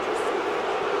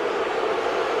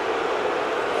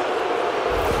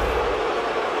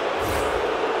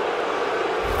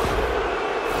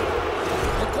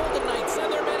 The Golden Knights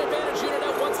send their man advantage unit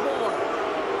out once more.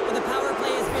 Well, the power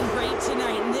play has been great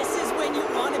tonight, and this is when you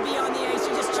want to be on the ice.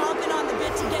 You're just chomping on the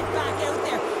bit to get back out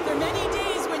there. There are many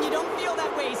days when you don't feel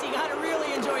that way, so you got to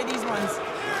really enjoy these ones.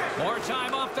 More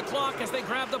time off the clock as they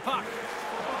grab the puck.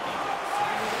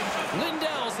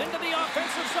 Lindell's into the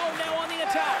offensive zone now on the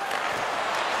attack.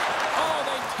 Oh,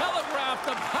 they telegraphed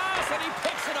the pass, and he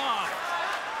picks it off.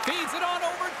 Feeds it on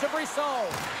over to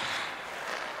Brisson.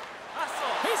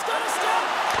 He He's got a step.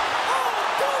 Oh,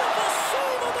 beautiful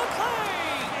save on the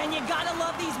play. And you gotta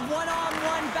love these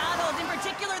one-on-one battles. In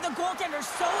particular, the goaltender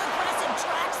so aggressive,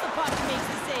 tracks the puck and makes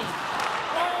the save.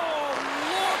 Oh,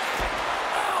 look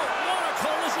out. What a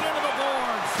collision into the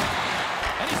boards.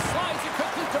 And he slides it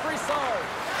quickly to Broussard.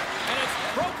 And it's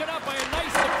broken up by a nice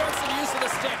defensive use of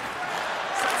the stick.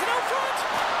 Sends it out front.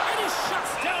 And he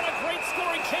shuts down a great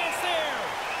scoring chance there.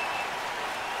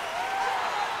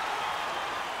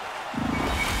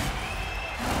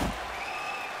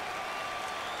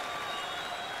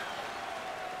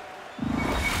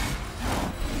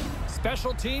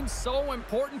 Special teams so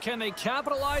important. Can they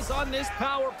capitalize on this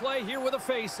power play here with a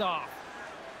face-off?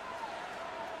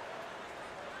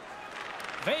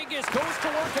 Vegas goes to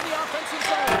work in the offensive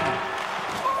zone.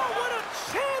 Oh, what a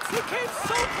chance! He came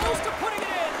so close to putting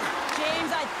it in.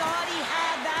 James, I thought he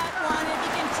had that one. If he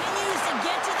continues to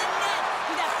get to the net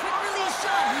with that quick release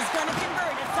shot, he's going to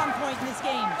convert at some point in this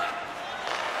game.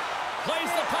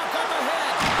 Plays the puck up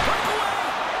ahead. Breakaway.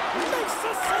 Makes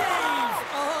the save.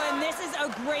 Oh, and this is a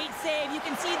great save. You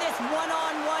can see this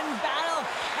one-on-one battle,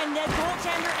 and the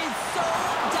goaltender is so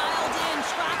dialed in,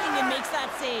 tracking and makes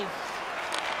that save.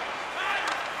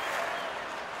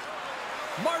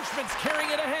 Marchment's carrying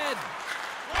it ahead.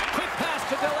 Quick pass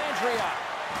to Dellandrea.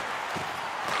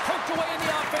 Poked away in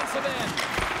the offensive end.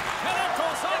 And it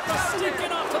goes off the stick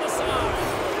and off to the side.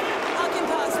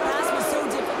 Hakanpää's pass was so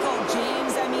difficult,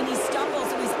 James. I mean, he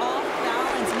stumbles, so he's off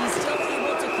balance, and he's still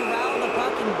able to corral the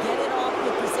puck and get it off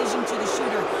with precision to the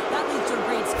shooter. That leads to a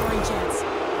great scoring chance.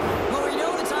 Well, we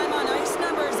know the time on ice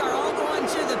numbers are all going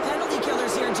to the penalty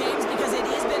killers here, James, because it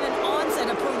has been an onset,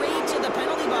 a parade to the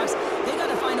penalty box. They got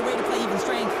to find a way to play even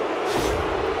strength.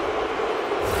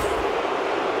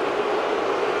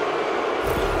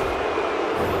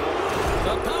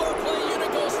 The power play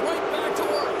unit goes right back to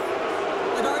work.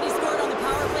 They've already scored on the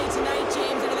power play tonight,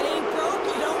 James, and if it ain't broke,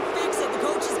 you don't fix it. The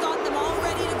coach has got them all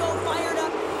ready to go, fired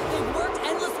up. They've worked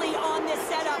endlessly on this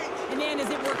setup, and man, is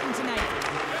it working tonight.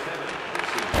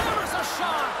 There's a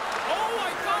shot. Oh,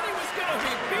 I thought he was going to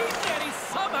be beaten, and he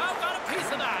somehow got a piece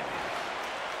of that.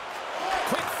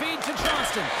 Quick feed to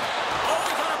Johnston. Oh,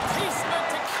 he got a piece of it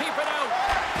to keep it out.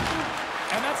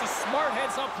 And that's a smart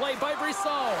heads-up play by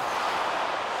Broussard.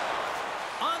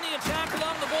 On the attack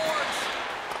along the boards.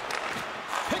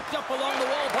 Picked up along the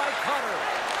wall by Cutter.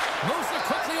 Moves it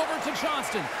quickly over to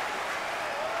Johnston.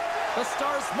 The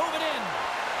Stars move it in.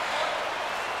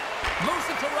 Moves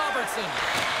it to Robertson.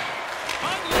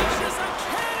 Unleashes a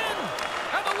cannon!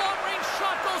 And the long-range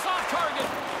shot goes off target.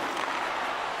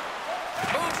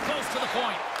 Moves close to the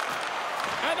point.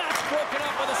 And that's broken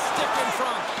up with a stick in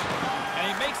front. And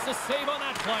he makes the save on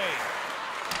that play.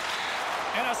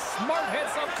 And a smart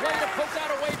heads-up play to poke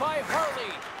that away by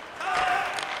Harley.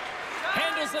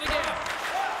 Handles it again.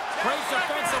 Great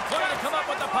defensive play to come up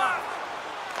with the puck.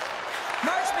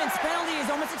 Marchment's penalty is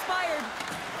almost expired.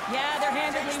 Yeah, they're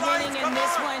handedly winning in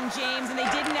this one, James, and they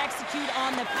didn't execute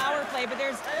on the power play, but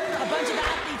there's a bunch of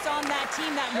athletes on that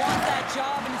team that want that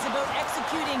job, and it's about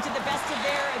executing to the best of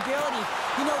their ability.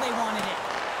 You know they wanted it.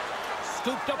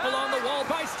 Scooped up along the wall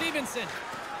by Stevenson.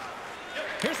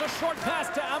 Here's a short pass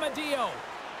to Amadio.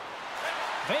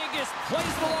 Vegas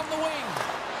plays along the wing.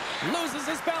 Loses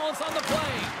his balance on the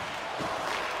play.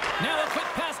 Now a quick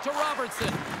pass to Robertson.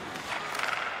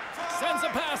 Sends a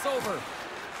pass over.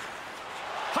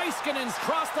 Heiskanen's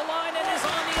crossed the line and is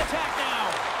on the attack now.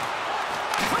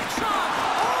 Quick shot!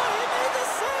 Oh, he made the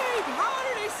save! How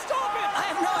did he stop it? I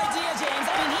have no idea, James.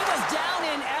 I mean, he was down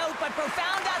and out, but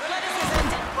profound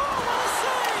athleticism. Oh, what a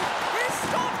save! He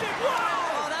stopped it!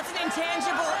 Wow! Oh, that's an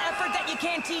intangible effort that you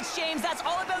can't teach, James. That's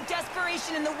all about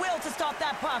desperation and the will to stop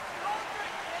that puck.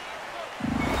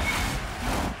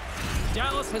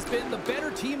 Dallas has been the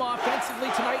better team offensively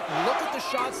tonight. Look at the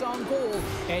shots on goal,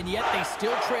 and yet they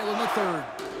still trail in the third.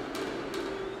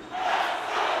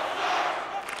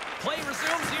 Play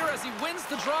resumes here as he wins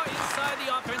the draw inside the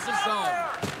offensive zone.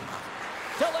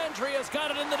 Dellandrea's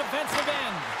got it in the defensive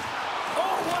end.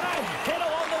 Oh, what a hit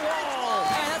along the wall.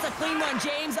 And that's a clean one,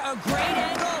 James. A great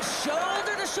angle,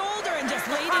 shoulder to shoulder, and just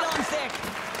laid it on thick.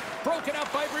 Broken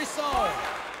up by Broussard.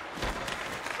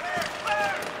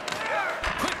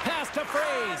 Quick pass to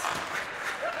Fraze.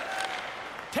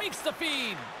 Takes the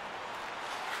feed.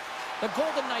 The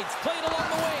Golden Knights played along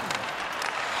the wing.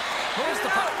 Moves the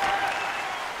puck.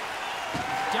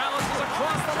 Dallas is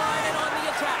across the line and on the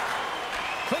attack.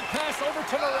 Quick pass over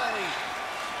to Morelli.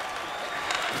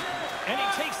 And he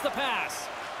takes the pass.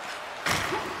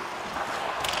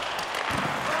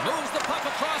 Moves the puck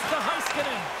across to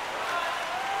Heiskanen.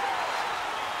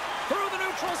 Through the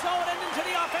neutral zone and into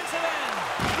the offensive end.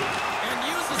 And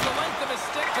uses the length of his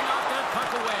stick to knock that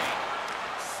puck away.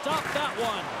 stop that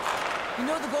one. You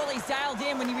know the goalie's dialed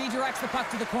in when he redirects the puck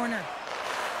to the corner.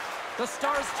 The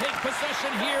Stars take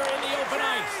possession here in the open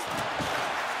ice.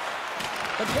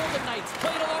 The Golden Knights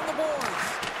played along the boards.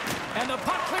 And the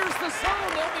puck clears the zone.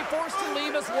 They'll be forced to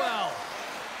leave as well.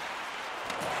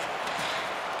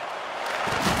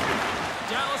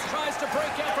 Dallas tries to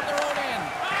break out from their own end.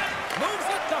 Moves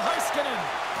it to Heiskanen.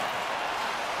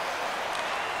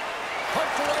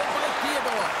 Poked away by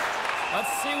Theodore.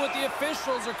 Let's see what the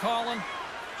officials are calling.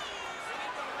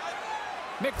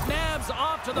 McNabb's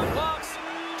off to the box.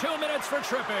 2 minutes for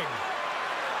tripping.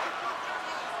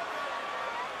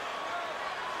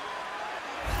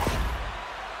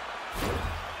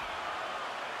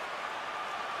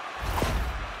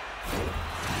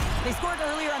 They scored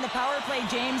earlier on the power play,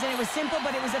 James, and it was simple,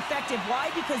 but it was effective.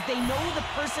 Why? Because they know the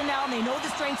personnel and they know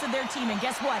the strengths of their team. And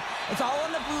guess what? It's all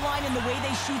on the blue line and the way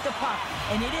they shoot the puck.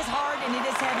 And it is hard and it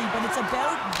is heavy, but it's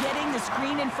about getting the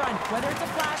screen in front. Whether it's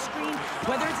a flash screen,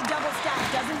 whether it's a double stack,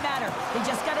 doesn't matter. They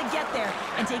just got to get there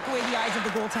and take away the eyes of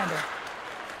the goaltender.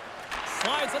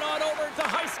 Slides it on over to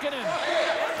Heiskanen.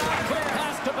 Quick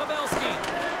pass to Pavelski.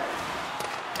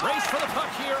 Race for the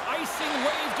puck here. Icing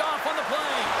waved off on the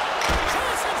play.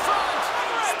 Chase in front.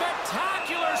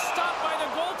 Spectacular stop by the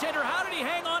goaltender. How did he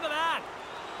hang on to that?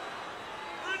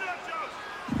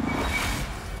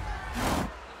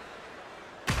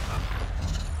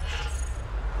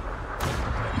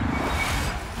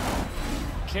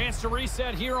 Chance to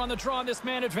reset here on the draw on this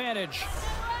man advantage.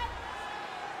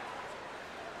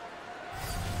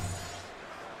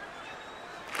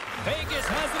 Vegas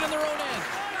has it in their own end.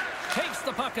 Takes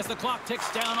the puck as the clock ticks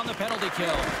down on the penalty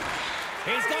kill.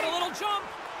 He's got a little jump.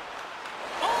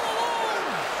 All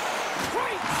alone.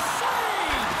 Great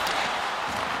save.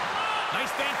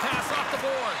 Nice bank pass off the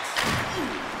boards.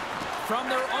 From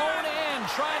their own end,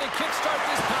 trying to kickstart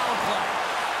this power play.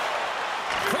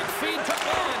 Quick feed to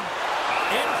Ben.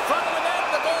 In front of the net,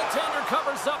 the goaltender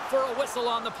covers up for a whistle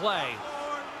on the play.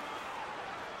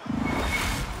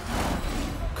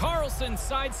 Carlson's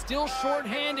side still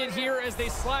short-handed here as they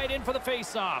slide in for the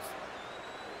face-off.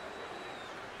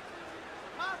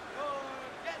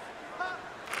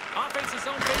 Offense his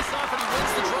own face-off, and he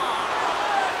wins the draw.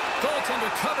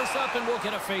 Goaltender covers up and will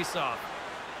get a face-off.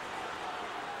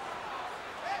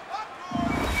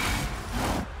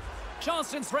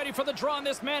 Johnston's ready for the draw on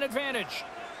this man advantage.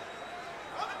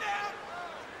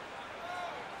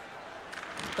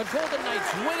 The Golden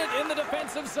Knights win it in the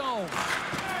defensive zone.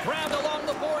 Grabbed along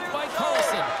the board by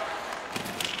Carlson.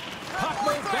 Puck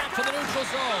moves back to the neutral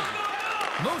zone.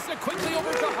 Moves it quickly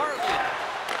over to Hartley.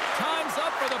 Time's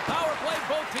up for the power play.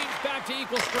 Both teams back to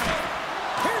equal strength.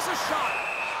 Here's a shot.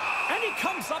 And he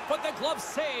comes up with the glove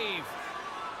save.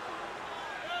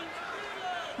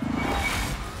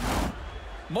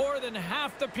 More than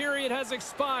half the period has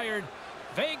expired.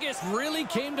 Vegas really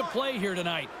came to play here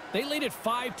tonight. They lead at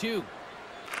 5-2.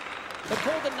 The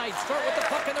Golden Knights start with the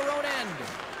puck in their own end.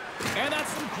 And that's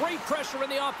some great pressure in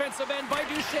the offensive end by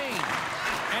Duchesne.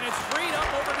 And it's freed up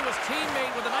over to his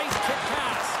teammate with a nice kick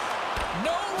pass.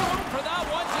 No room for that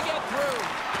one to get through.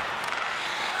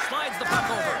 Slides the puck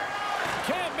over.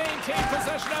 Can't maintain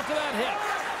possession after that hit.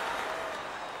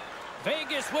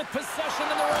 Vegas with possession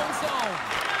in their own zone.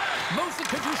 Moves it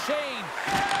to Duchesne.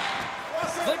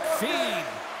 Slick feed.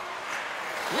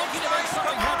 Looking to make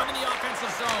something happen in the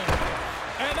offensive zone.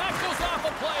 And that goes off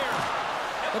a player.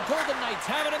 The Golden Knights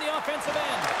have it in the offensive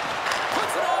end.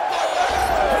 Puts it on goal.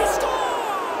 He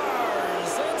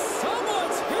scores! And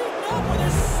someone's heating up with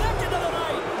his second of the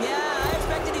night. Yeah, I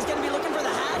expected he's going to be looking for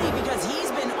the Hattie because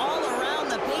he's been all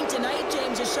around the paint tonight,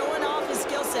 James, just showing off his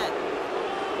skill set.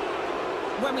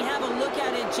 When we have a look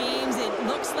at it, James, it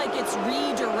looks like it's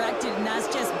redirected, and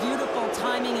that's just beautiful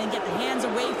timing, and get the hands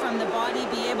away from the body,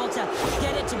 be able to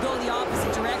get it to go the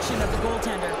opposite direction of the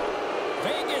goaltender.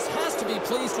 Vegas has to be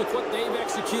pleased with what they've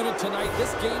executed tonight.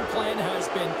 This game plan has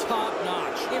been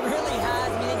top-notch. It really has.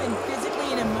 I mean, they've been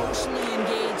physically and emotionally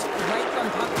engaged right from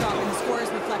puck drop, and the score is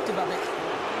reflective of it.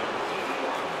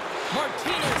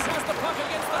 Martinez has the puck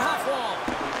against the half wall.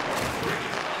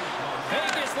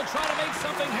 Vegas will try to make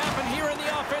something happen here in the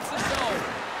offensive zone.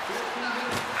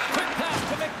 Quick pass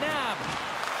to McNabb.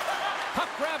 Puck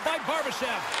grab by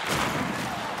Barbashev.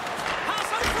 Pass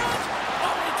in front.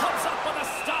 Oh, he comes up with a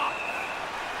stop.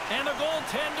 And the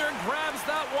goaltender grabs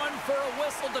that one for a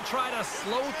whistle to try to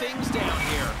slow things down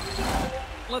here.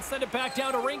 Let's send it back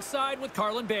down to ringside with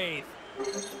Carlin Bathe.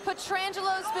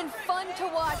 Petrangelo's been fun to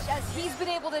watch as he's been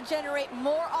able to generate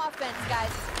more offense,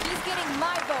 guys. He's getting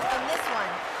my vote in this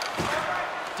one.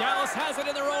 Dallas has it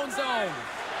in their own zone.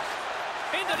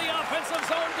 Into the offensive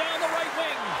zone down the right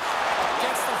wing.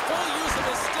 Gets the full use of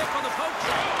his stick on the poke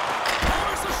check.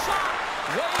 Hammers a shot.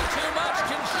 Way too much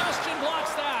congestion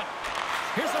blocks that.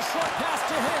 Here's a short pass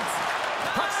to Hintz.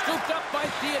 Puck scooped up by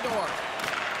Theodore.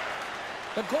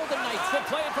 The Golden Knights will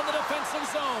play it from the defensive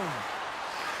zone.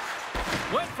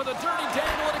 Went for the dirty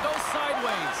dangle and it goes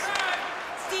sideways.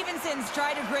 Stevenson's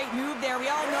tried a great move there. We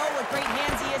all know what great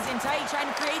hands he is in tight, trying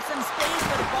to create some space,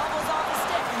 but it bobbles off the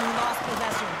stick and he lost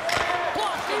possession.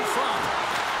 Blocked in front.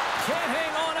 Can't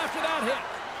hang on after that hit.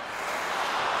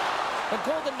 The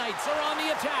Golden Knights are on the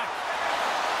attack.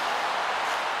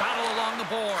 Battle along the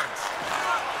boards.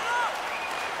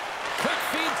 Quick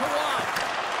feed to Watt.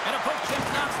 And a poke check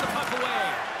knocks the puck away.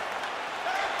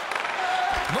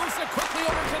 Moves it quickly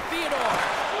over to Theodore.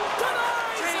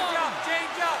 Denies him!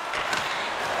 Change up!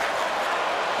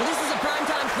 Well, this is a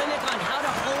primetime clinic on how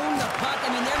to own the puck. I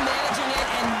mean, they're managing it,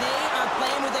 and they are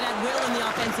playing with it at will in the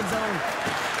offensive zone.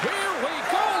 Here we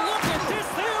go. Look at this.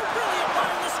 They're really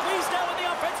applying the squeeze down in the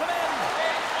offensive end.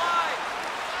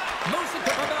 Moves it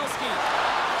to Pavelski.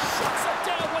 Shuts it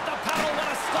down with the paddle.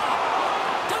 What a stop.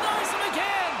 Denies him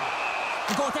again.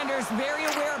 The goaltender is very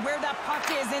aware of where that puck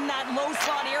is in that low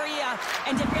slot area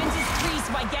and defends his crease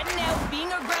by getting out, being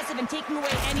aggressive, and taking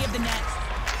away any of the nets.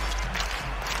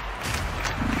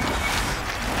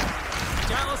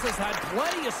 Dallas has had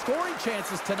plenty of scoring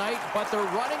chances tonight, but they're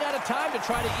running out of time to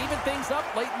try to even things up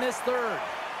late in this third.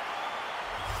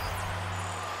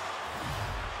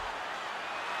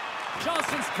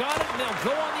 Johnson's got it, and they'll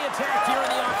go on the attack here in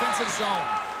the offensive zone.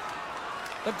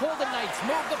 The Golden Knights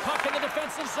move the puck in the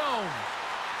defensive zone.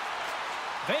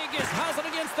 Vegas has it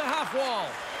against the half wall.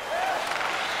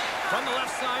 From the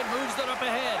left side, moves it up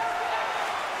ahead.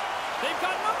 They've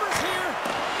got numbers here,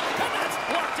 and that's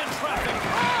blocked in traffic.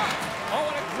 Oh,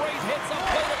 and a great hits up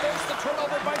play to force the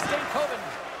turnover by Stankoven.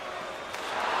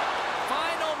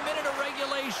 Final minute of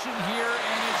regulation here,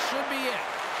 and it should be it.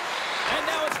 And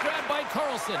now it's grabbed by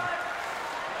Carlson.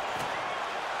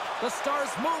 The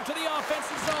Stars move to the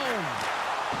offensive zone.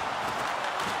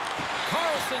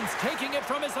 Carlson's taking it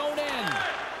from his own end.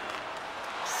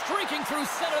 Streaking through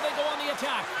center, they go on the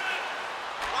attack.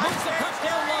 Moves the puck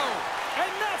down low.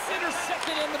 And that's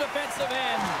intercepted in the defensive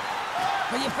end.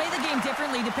 Well, you play the game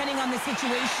differently depending on the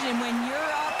situation, and when you're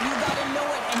up, you got to know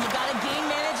it, and you got to game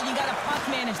manage, and you got to puck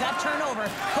manage. That turnover,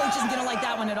 coach isn't going to like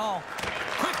that one at all.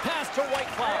 Quick pass to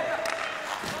Whitecloud.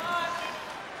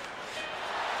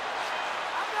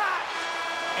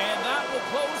 And that will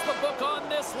close the book on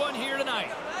this one here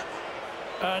tonight.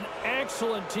 An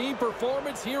excellent team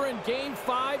performance here in Game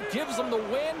 5 gives them the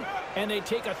win, and they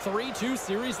take a 3-2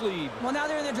 series lead. Well, now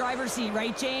they're in the driver's seat,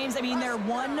 right, James? I mean, they're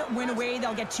one win away.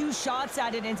 They'll get 2 shots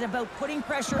at it, and it's about putting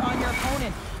pressure on your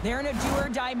opponent. They're in a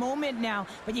do-or-die moment now,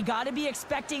 but you got to be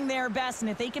expecting their best, and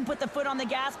if they can put the foot on the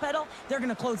gas pedal, they're going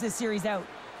to close this series out.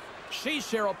 She's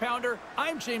Cheryl Pounder.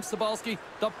 I'm James Cybulski.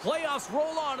 The playoffs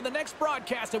roll on in the next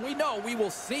broadcast, and we know we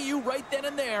will see you right then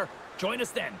and there. Join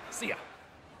us then. See ya.